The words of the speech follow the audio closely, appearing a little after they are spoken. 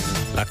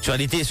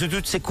L'actualité sous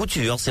toutes ses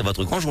coutures, c'est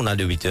votre grand journal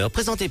de 8 heures,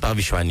 présenté par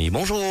Vishwani.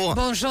 Bonjour.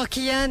 Bonjour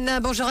Kian,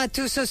 bonjour à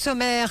tous. Au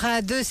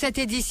sommaire de cette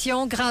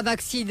édition, grave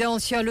accident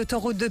sur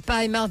l'autoroute de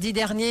Pailles mardi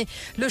dernier.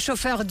 Le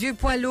chauffeur du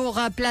poids lourd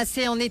a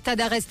placé en état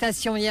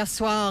d'arrestation hier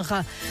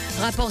soir.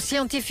 Rapport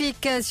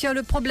scientifique sur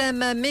le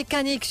problème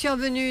mécanique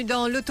survenu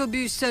dans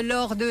l'autobus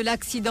lors de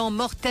l'accident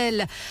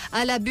mortel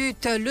à la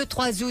Butte le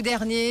 3 août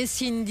dernier.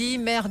 Cindy,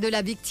 mère de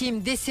la victime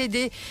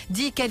décédée,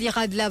 dit qu'elle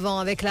ira de l'avant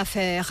avec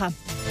l'affaire.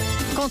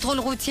 Contrôle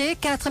routier,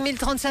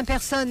 4035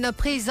 personnes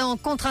prises en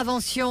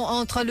contravention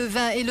entre le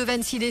 20 et le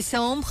 26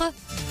 décembre.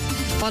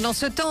 Pendant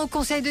ce temps, au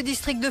conseil de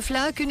district de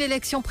Flac, une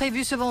élection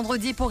prévue ce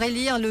vendredi pour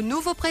élire le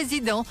nouveau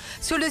président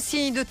sous le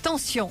signe de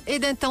tension et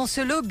d'intenses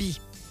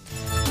lobbies.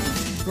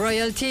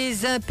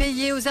 Royalties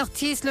payées aux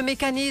artistes, le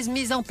mécanisme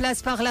mis en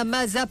place par la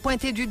MASA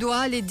pointé du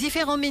doigt. Les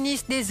différents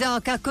ministres des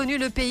arts qu'a connu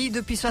le pays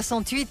depuis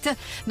 68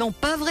 n'ont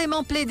pas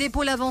vraiment plaidé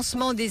pour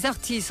l'avancement des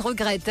artistes,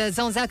 regrette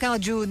Zanzak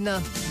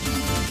Arjoon.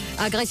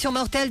 Agression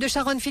mortelle de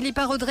Sharonne Philippe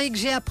à Rodrigue.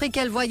 J'ai appris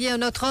qu'elle voyait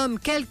un autre homme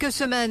quelques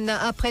semaines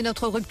après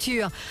notre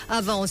rupture.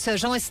 Avance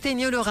Jean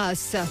Sténio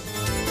Lerace.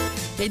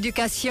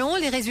 Éducation,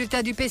 les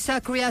résultats du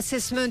PSAC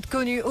Re-assessment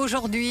connus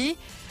aujourd'hui.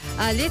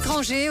 À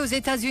l'étranger, aux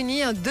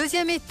États-Unis, un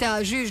deuxième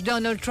État juge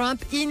Donald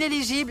Trump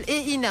inéligible et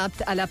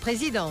inapte à la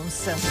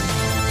présidence.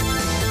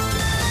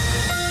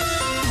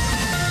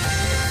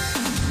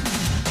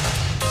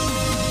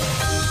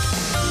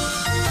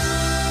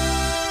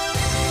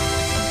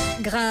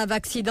 Grave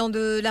accident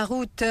de la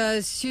route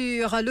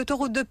sur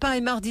l'autoroute de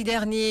Pailles mardi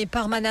dernier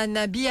par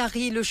Manan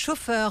Bihari, le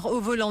chauffeur au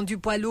volant du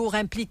poids lourd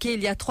impliqué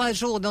il y a 3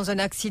 jours dans un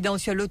accident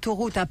sur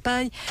l'autoroute à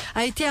Pailles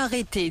a été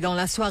arrêté dans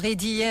la soirée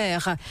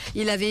d'hier.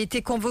 Il avait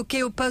été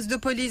convoqué au poste de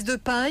police de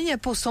Pailles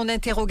pour son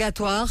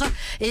interrogatoire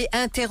et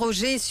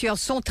interrogé sur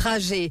son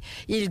trajet.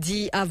 Il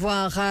dit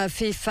avoir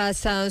fait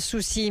face à un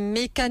souci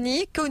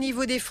mécanique au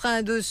niveau des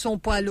freins de son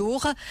poids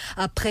lourd.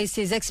 Après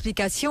ses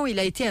explications, il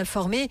a été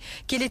informé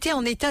qu'il était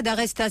en état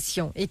d'arrestation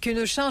et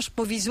qu'une charge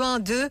provisoire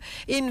de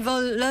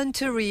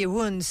involuntary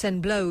wounds and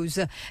blows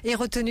est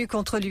retenue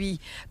contre lui.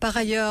 Par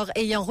ailleurs,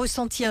 ayant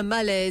ressenti un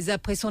malaise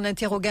après son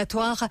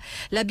interrogatoire,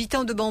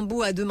 l'habitant de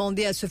Bambou a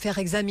demandé à se faire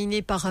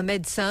examiner par un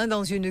médecin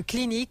dans une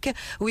clinique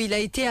où il a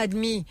été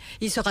admis.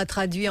 Il sera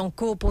traduit en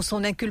cours pour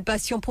son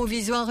inculpation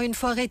provisoire une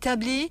fois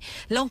rétabli.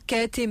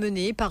 L'enquête est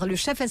menée par le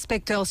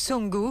chef-inspecteur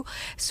Songo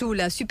sous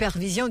la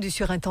supervision du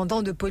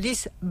surintendant de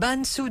police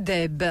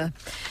Bansoudeb.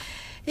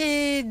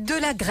 Et de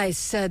la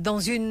graisse dans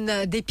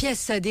une des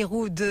pièces des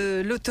roues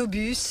de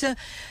l'autobus.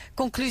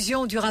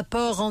 Conclusion du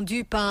rapport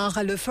rendu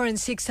par le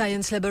Forensic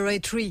Science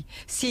Laboratory.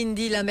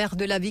 Cindy, la mère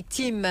de la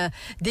victime,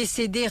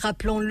 décédée,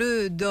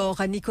 rappelons-le, dort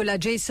à Nicolas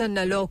Jason,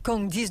 alors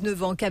Kong,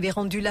 19 ans, qui avait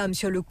rendu l'âme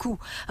sur le coup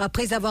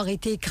après avoir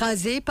été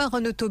écrasé par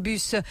un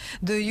autobus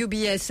de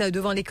UBS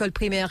devant l'école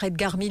primaire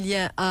Edgar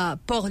Millien à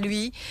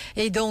Port-Louis.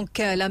 Et donc,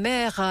 la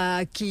mère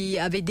qui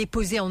avait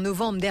déposé en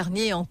novembre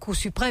dernier en Cour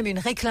suprême une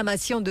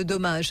réclamation de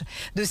dommages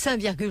de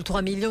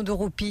 5,3 millions de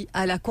roupies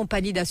à la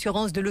compagnie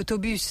d'assurance de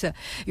l'autobus.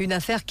 Une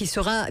affaire qui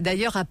sera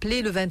d'ailleurs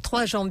appelée le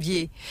 23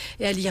 janvier.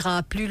 Et elle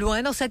ira plus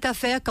loin dans cette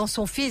affaire quand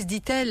son fils,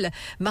 dit-elle,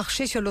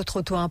 marchait sur le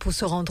trottoir pour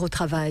se rendre au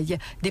travail.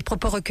 Des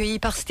propos recueillis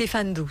par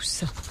Stéphane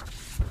Douce.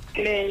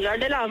 Mais là,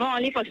 de l'avant,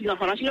 on passe dans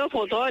le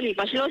photo, on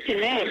passe le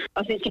cinéma,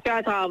 parce que tu fais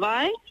un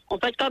travail, on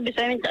fait comme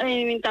ça,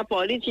 une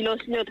tapole, tu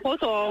le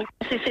photo.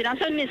 C'est dans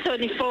ce mission,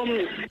 il faut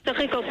te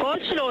récupérer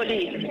sur le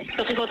lit.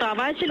 Tu fais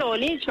travail sur le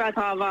lit, tu fais un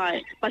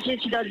travail. Parce que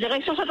tu dois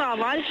direction sur le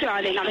travail, tu vas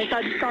aller. Dans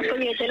l'état de distance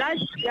comme il était là,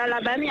 il y a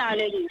la bas-mie à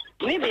aller.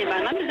 Oui, mais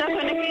maintenant,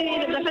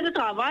 il a fait du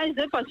travail,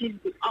 parce que,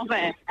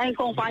 enfin, un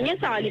compagnon,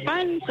 ça n'est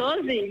pas une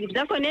chose, il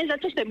a connu, il a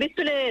tous les bus,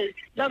 tous les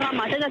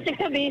grammaires, il a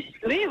tous les bus.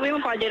 Oui,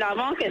 on parle de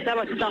l'avant, que ça,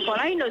 parce que c'est encore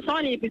là, ils le sont,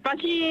 et puis pas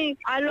si,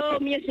 alors,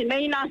 mais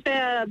il n'a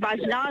fait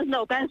baginage,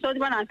 aucun chose,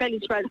 il a fait,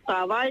 il fait le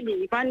travail,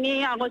 il n'a pas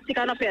ni en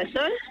recyclant la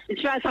personne, il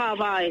fait le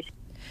travail.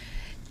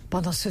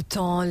 Pendant ce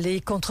temps,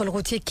 les contrôles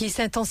routiers qui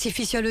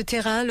s'intensifient sur le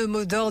terrain, le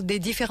mot d'ordre des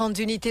différentes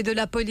unités de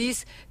la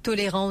police,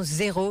 tolérance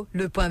zéro,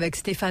 le point avec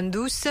Stéphane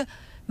Douce,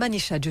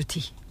 Manisha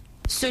Djouti.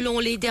 Selon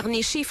les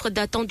derniers chiffres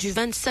datant du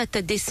 27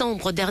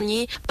 décembre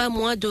dernier, pas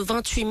moins de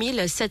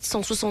 28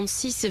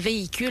 766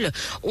 véhicules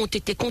ont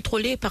été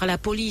contrôlés par la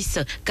police.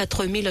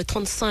 4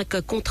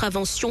 035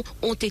 contraventions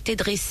ont été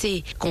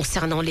dressées.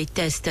 Concernant les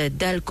tests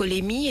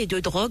d'alcoolémie et de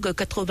drogue,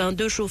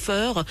 82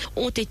 chauffeurs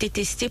ont été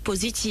testés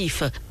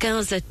positifs.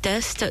 15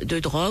 tests de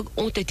drogue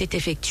ont été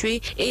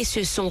effectués et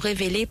se sont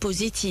révélés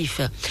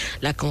positifs.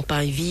 La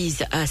campagne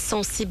vise à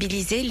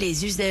sensibiliser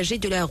les usagers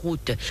de la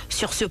route.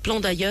 Sur ce plan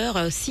d'ailleurs,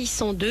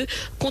 602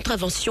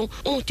 contraventions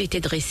ont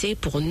été dressées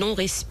pour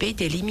non-respect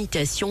des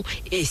limitations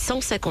et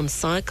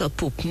 155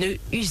 pour pneus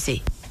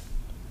usés.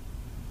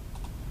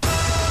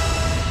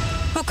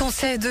 Au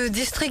conseil de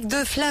district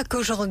de Flac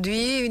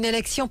aujourd'hui, une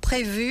élection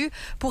prévue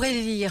pour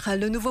élire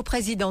le nouveau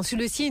président sous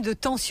le signe de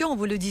tension,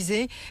 vous le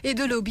disiez, et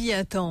de lobby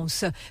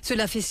intense.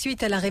 Cela fait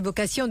suite à la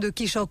révocation de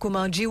Kishore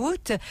Kumar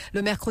Jiwoot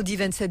le mercredi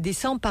 27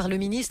 décembre par le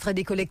ministre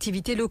des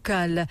collectivités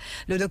locales,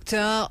 le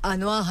docteur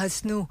Anwar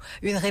Hasnou.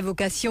 Une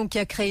révocation qui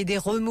a créé des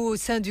remous au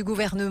sein du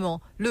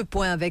gouvernement. Le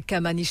point avec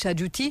Manisha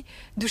Djouti,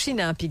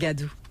 Douchina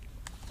Pigadou.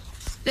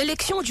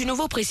 L'élection du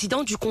nouveau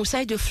président du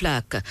conseil de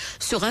Flac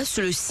sera sous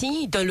le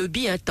signe d'un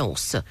lobby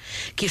intense.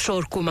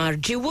 Kishore Kumar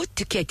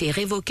Jiwoot, qui a été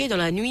révoqué dans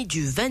la nuit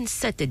du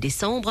 27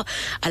 décembre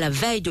à la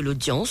veille de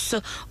l'audience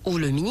où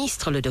le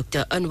ministre, le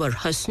docteur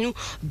Anwar Hasnou,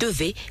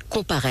 devait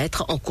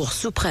comparaître en Cour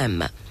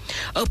suprême.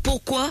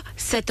 Pourquoi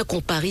cette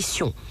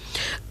comparution?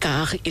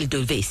 Car il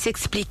devait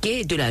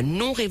s'expliquer de la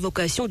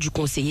non-révocation du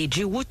conseiller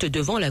Jiwoot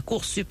devant la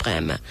Cour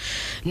suprême.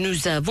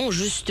 Nous avons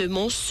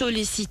justement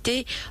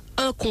sollicité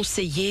un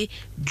conseiller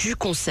du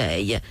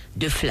conseil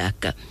de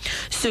Flac.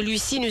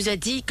 Celui-ci nous a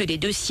dit que des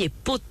dossiers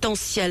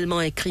potentiellement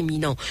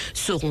incriminants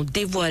seront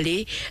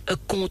dévoilés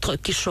contre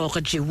Kishore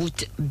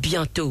Jiwoot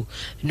bientôt.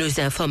 Nos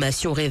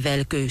informations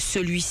révèlent que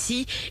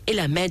celui-ci est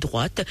la main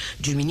droite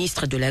du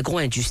ministre de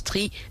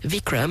l'agro-industrie,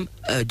 Vikram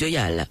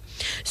Dayal.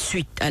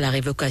 Suite à la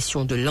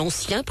révocation de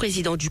l'ancien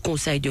président du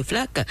conseil de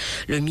Flac,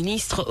 le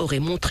ministre aurait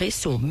montré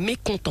son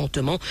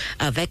mécontentement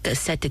avec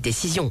cette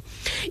décision.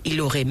 Il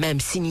aurait même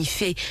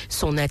signifié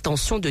son intention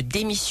de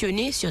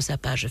démissionner sur sa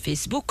page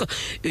Facebook,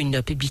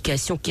 une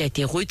publication qui a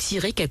été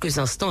retirée quelques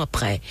instants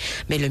après.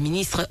 Mais le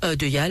ministre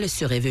Dayal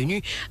serait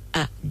venu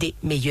à des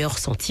meilleurs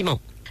sentiments.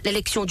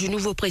 L'élection du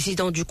nouveau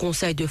président du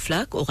conseil de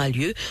Flac aura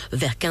lieu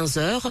vers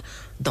 15h.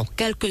 Dans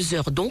quelques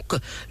heures donc,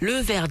 le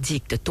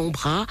verdict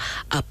tombera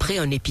après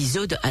un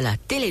épisode à la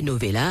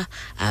telenovela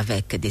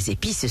avec des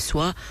épis ce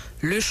soir,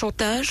 le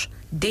chantage,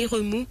 des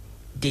remous,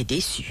 des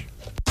déçus.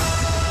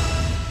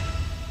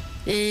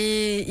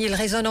 Et il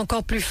résonne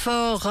encore plus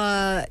fort,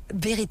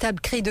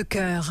 véritable cri de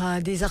cœur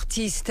des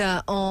artistes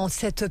en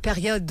cette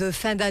période de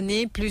fin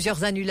d'année.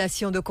 Plusieurs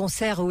annulations de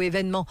concerts ou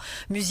événements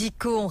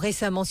musicaux ont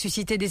récemment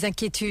suscité des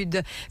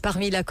inquiétudes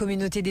parmi la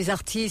communauté des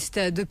artistes.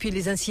 Depuis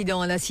les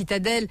incidents à la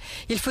Citadelle,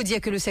 il faut dire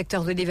que le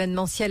secteur de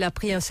l'événementiel a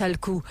pris un sale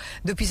coup.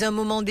 Depuis un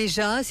moment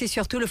déjà, c'est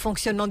surtout le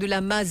fonctionnement de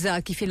la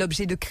MASA qui fait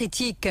l'objet de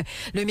critiques.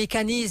 Le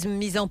mécanisme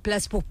mis en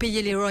place pour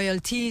payer les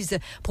royalties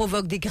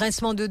provoque des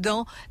grincements de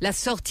dents. La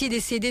sortie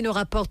des CD ne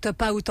rapporte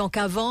pas autant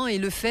qu'avant et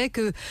le fait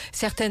que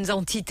certaines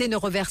entités ne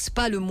reversent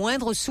pas le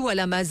moindre sou à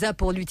la MASA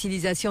pour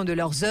l'utilisation de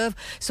leurs œuvres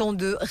sont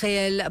de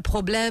réels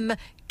problèmes.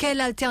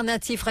 Quelle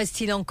alternative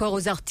reste-t-il encore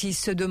aux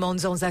artistes, se demande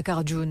Zanzak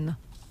Arjoon.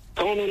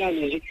 Quand la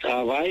musique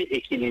travaille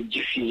et qu'il est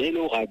diffusé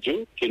nos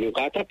radios, que nous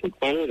ratons pour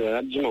prendre le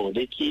rap du monde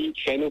et qui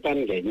fait nous pas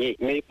gagner.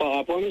 Mais par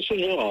rapport à M.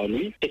 Gérard,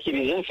 lui, ce qu'il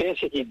vient faire,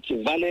 c'est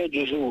qu'il valeur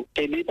du jour,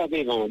 aider pas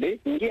vendre,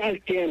 une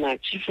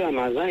alternative à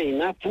Amazon, il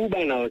n'a pour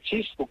un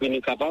artiste pour que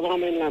nous capables de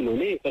ramener la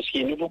monnaie, parce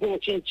qu'il nous faut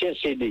continuer de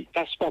CD.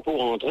 Casse pas pour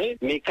rentrer,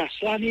 mais casse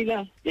la vie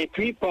là. Et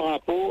puis par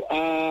rapport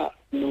à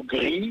nos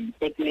grilles,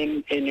 quand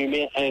nous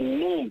énumère un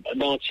nombre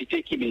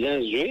d'entités qui besoin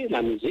jouer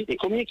la musique, et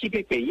combien qui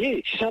peut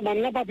payer? Si ça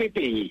n'a pas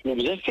payer, nous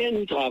devons faire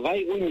notre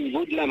travail au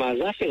niveau de la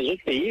MASA, faire eux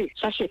payer.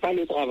 Ça, c'est pas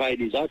le travail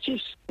des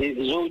artistes. Et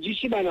aujourd'hui,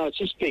 si un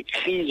artiste peut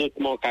créer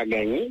exactement qu'à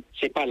gagner,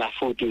 c'est pas la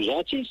faute aux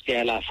artistes, c'est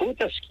à la faute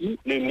à ce qui,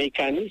 le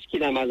mécanisme que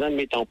la MASA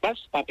met en place,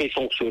 pas peut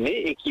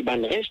fonctionner, et qui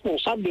est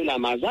responsable de la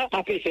MASA,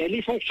 pas peut faire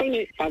les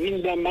fonctionner, pas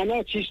une d'un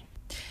artiste.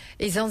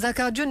 Et Zanzak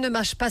Arjoon ne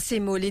mâche pas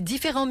ses mots. Les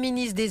différents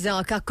ministres des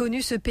Arts qu'a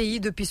connu ce pays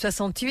depuis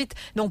 68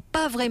 n'ont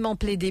pas vraiment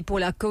plaidé pour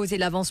la cause et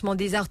l'avancement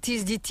des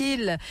artistes,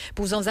 dit-il.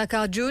 Pour Zanzak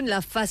Arjoon,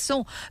 la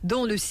façon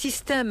dont le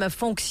système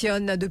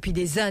fonctionne depuis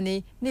des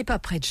années n'est pas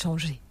près de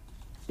changer.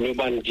 Nous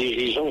avons des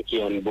dirigeants qui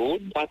ont board,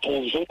 pas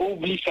trop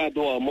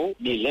obligatoirement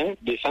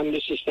des femmes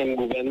du système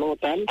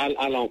gouvernemental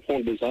à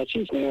l'encontre des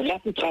artistes. Nous là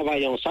pour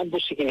travailler ensemble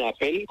pour ce qu'on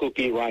appelle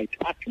copyright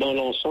act dans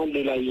l'ensemble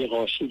de la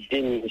hiérarchie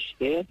des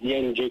ministères. Il y a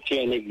une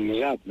gestion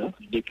négligeable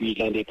depuis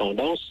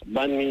l'indépendance.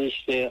 Le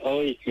ministère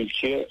art et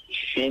culture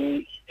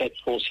finit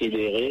être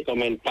considéré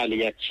comme un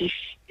palliatif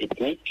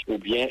ethnique ou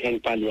bien un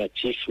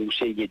palliatif où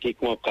c'est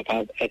éthiquement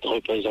capable d'être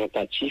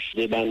représentatif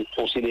des bonnes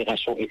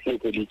considérations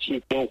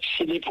ethno-politiques. Donc,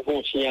 si les pour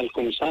continuer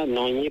comme ça,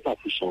 non, il n'y a pas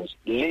plus chance.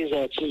 Les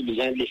artistes,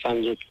 les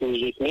femmes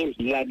eux-mêmes,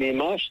 la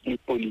démarche des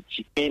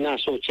politiques. Et dans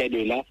ce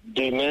de là,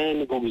 demain,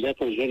 nous vous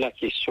poser la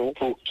question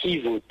pour qui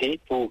voter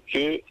pour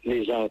que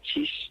les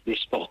artistes, les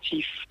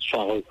sportifs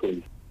soient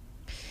reconnus.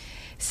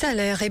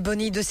 Salaire et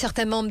boni de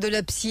certains membres de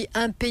l'UPSI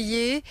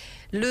impayés.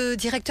 Le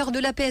directeur de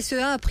la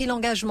PSEA a pris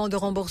l'engagement de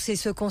rembourser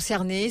ceux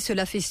concernés.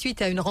 Cela fait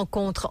suite à une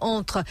rencontre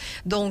entre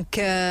dans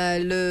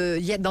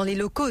les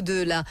locaux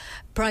de la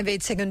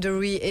Private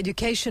Secondary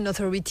Education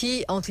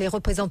Authority entre les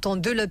représentants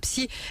de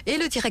l'UPSI et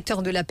le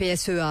directeur de la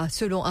PSEA.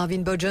 Selon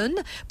Arvind Bojan,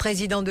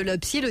 président de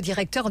l'UPSI, le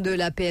directeur de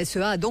la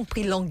PSEA a donc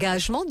pris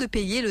l'engagement de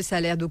payer le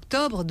salaire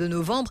d'octobre, de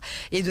novembre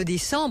et de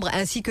décembre,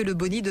 ainsi que le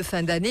boni de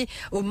fin d'année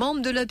aux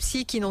membres de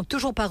l'UPSI qui n'ont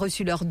toujours pas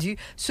reçu leur dû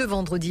ce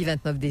vendredi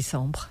 29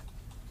 décembre.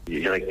 Le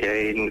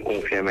directeur nous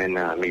confirme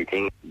un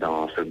meeting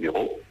dans ce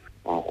bureau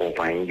en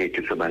compagnie de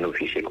tous les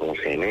officiers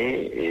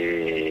concernés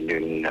et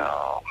nous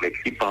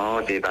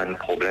m'expliquons des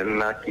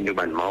problèmes qui nous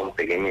membres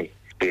de gagner.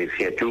 Et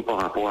surtout par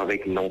rapport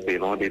avec le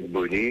non-paiement des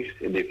bonus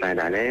de fin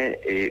d'année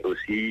et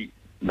aussi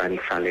le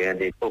salaire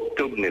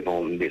d'octobre,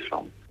 novembre,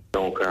 décembre.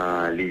 Donc,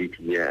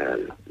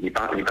 il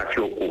pas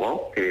au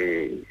courant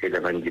que c'est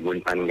devant du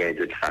monde pas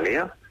de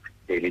salaire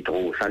et il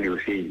trouve ça lui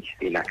aussi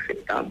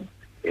inacceptable.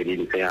 Et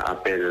il fait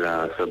appel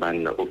à ce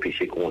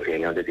officier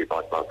concernant du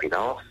département de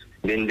finances.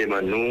 Il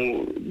demande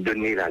nous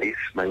donner la liste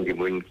du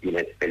monde qui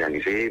est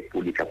pénalisé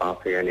pour lui capable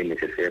de faire le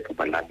nécessaire pour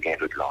gagner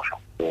de l'argent.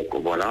 Donc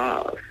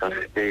voilà, ça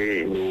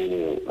c'était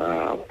le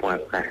point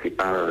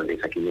principal de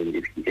ce qui vient de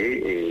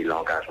discuter et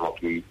l'engagement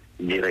qui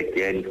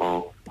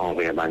directement prend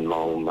envers les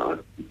membres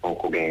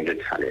en gain de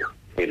salaire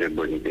et le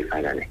bonus de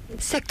fin d'année.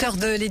 Secteur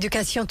de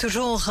l'éducation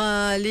toujours,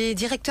 les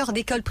directeurs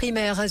d'écoles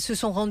primaires se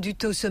sont rendus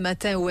tôt ce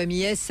matin au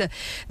MIS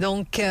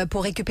donc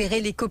pour récupérer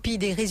les copies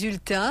des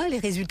résultats, les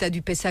résultats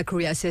du PSAC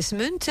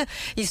Re-assessment.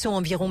 Ils sont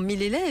environ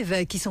 1000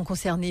 élèves qui sont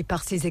concernés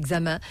par ces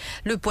examens.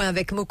 Le point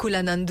avec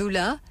Mokula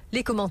Nandoula,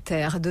 les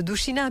commentaires de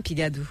Douchina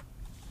Pigadou.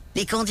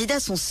 Les candidats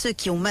sont ceux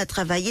qui ont mal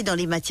travaillé dans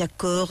les matières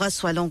corps,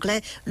 soit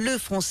l'anglais, le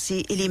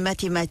français et les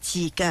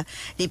mathématiques.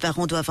 Les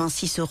parents doivent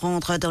ainsi se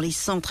rendre dans les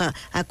centres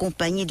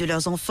accompagnés de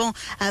leurs enfants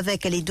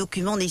avec les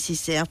documents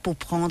nécessaires pour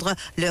prendre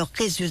leurs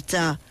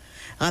résultats.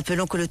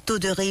 Rappelons que le taux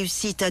de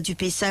réussite du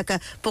PSAC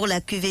pour la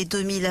QV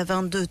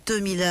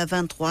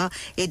 2022-2023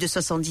 est de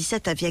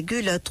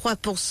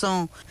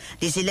 77,3%.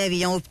 Les élèves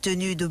ayant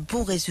obtenu de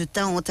bons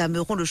résultats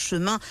entameront le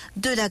chemin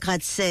de la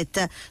grade 7,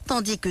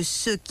 tandis que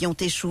ceux qui ont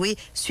échoué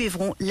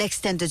suivront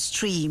l'extended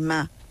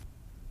stream.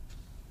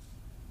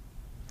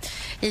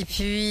 Et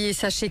puis,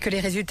 sachez que les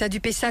résultats du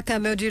PSAC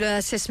Module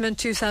Assessment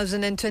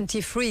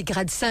 2023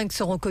 grade 5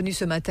 seront connus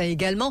ce matin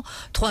également.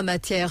 3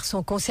 matières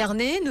sont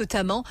concernées,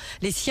 notamment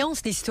les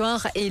sciences,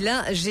 l'histoire et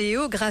la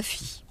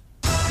géographie.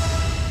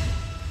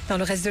 Dans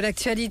le reste de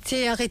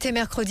l'actualité, arrêté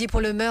mercredi pour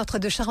le meurtre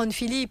de Sharonne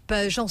Philippe,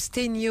 Jean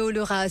Sténio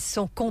Lerace,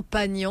 son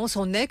compagnon,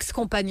 son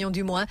ex-compagnon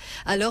du moins,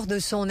 à l'heure de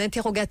son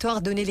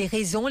interrogatoire, donnait les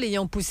raisons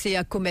l'ayant poussé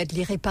à commettre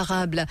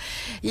l'irréparable.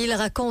 Il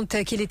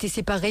raconte qu'il était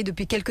séparé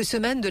depuis quelques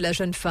semaines de la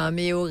jeune femme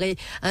et aurait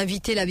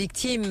invité la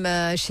victime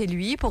chez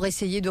lui pour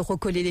essayer de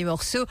recoller les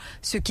morceaux,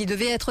 ce qui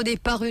devait être au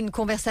départ une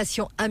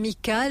conversation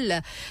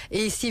amicale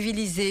et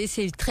civilisée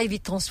s'est très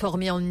vite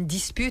transformé en une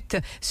dispute.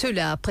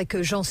 Cela après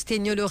que Jean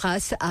Sténio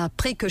Lerace,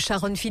 après que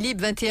Sharonne Philippe,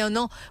 21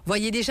 ans,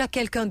 voyait déjà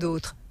quelqu'un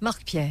d'autre.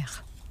 Marc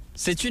Pierre.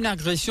 C'est une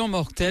agression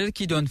mortelle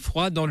qui donne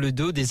froid dans le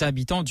dos des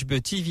habitants du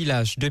petit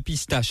village de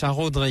Pistache à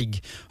Rodrigue.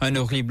 Un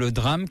horrible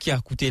drame qui a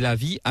coûté la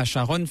vie à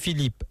Sharonne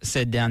Philippe.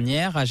 Cette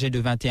dernière, âgée de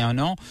 21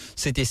 ans,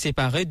 s'était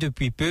séparée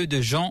depuis peu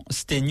de Jean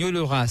Sténio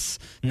Lerace.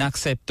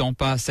 N'acceptant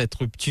pas cette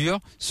rupture,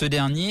 ce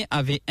dernier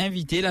avait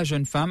invité la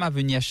jeune femme à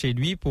venir chez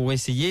lui pour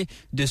essayer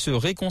de se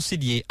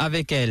réconcilier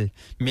avec elle.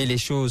 Mais les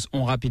choses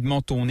ont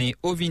rapidement tourné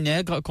au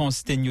vinaigre quand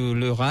Sténio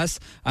Lerace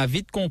a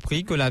vite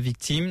compris que la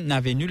victime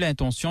n'avait nulle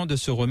intention de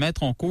se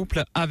remettre en couple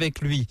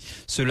avec lui.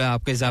 Cela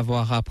après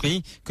avoir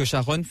appris que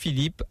Sharonne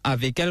Philippe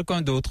avait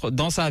quelqu'un d'autre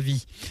dans sa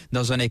vie.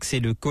 Dans un excès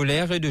de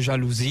colère et de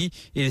jalousie,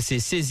 il s'est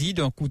saisi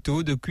d'un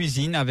couteau de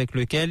cuisine avec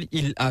lequel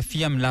il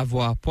affirme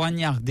l'avoir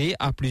poignardé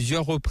à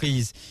plusieurs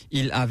reprises.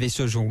 Il avait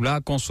ce jour-là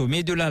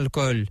consommé de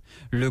l'alcool.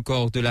 Le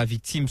corps de la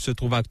victime se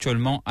trouve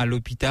actuellement à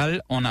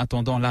l'hôpital en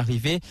attendant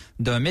l'arrivée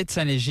d'un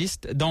médecin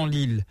légiste dans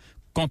l'île.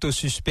 Quant au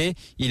suspect,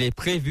 il est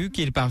prévu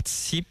qu'il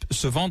participe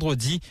ce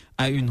vendredi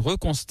à une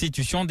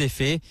reconstitution des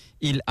faits.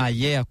 Il a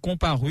hier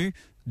comparu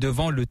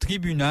devant le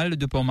tribunal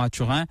de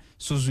Port-Maturin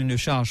sous une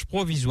charge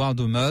provisoire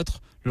de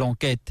meurtre.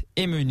 L'enquête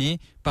est menée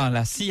par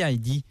la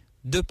CID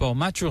de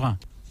Port-Maturin.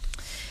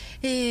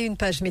 Et une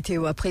page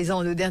météo à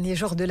présent. Le dernier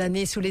jour de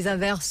l'année sous les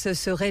averses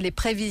seraient les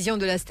prévisions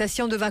de la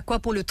station de Vacquois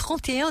pour le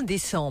 31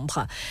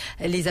 décembre.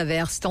 Les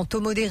averses, tantôt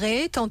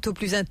modérées, tantôt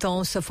plus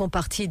intenses, font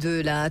partie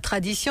de la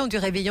tradition du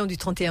réveillon du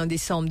 31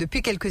 décembre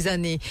depuis quelques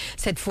années.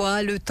 Cette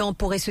fois, le temps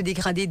pourrait se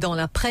dégrader dans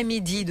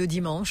l'après-midi de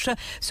dimanche.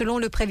 Selon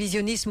le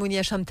prévisionniste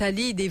Mounia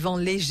Chamtali, des vents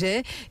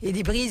légers et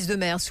des brises de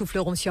mer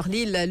souffleront sur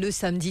l'île le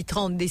samedi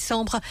 30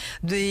 décembre.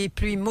 Des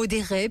pluies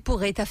modérées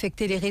pourraient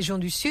affecter les régions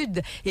du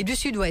sud et du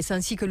sud-ouest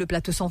ainsi que le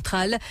plateau central.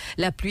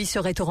 La pluie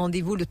serait au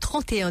rendez-vous le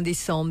 31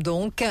 décembre.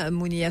 Donc,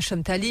 Mounia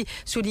Chamtali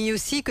souligne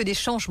aussi que des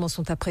changements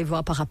sont à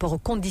prévoir par rapport aux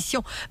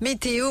conditions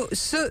météo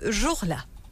ce jour-là.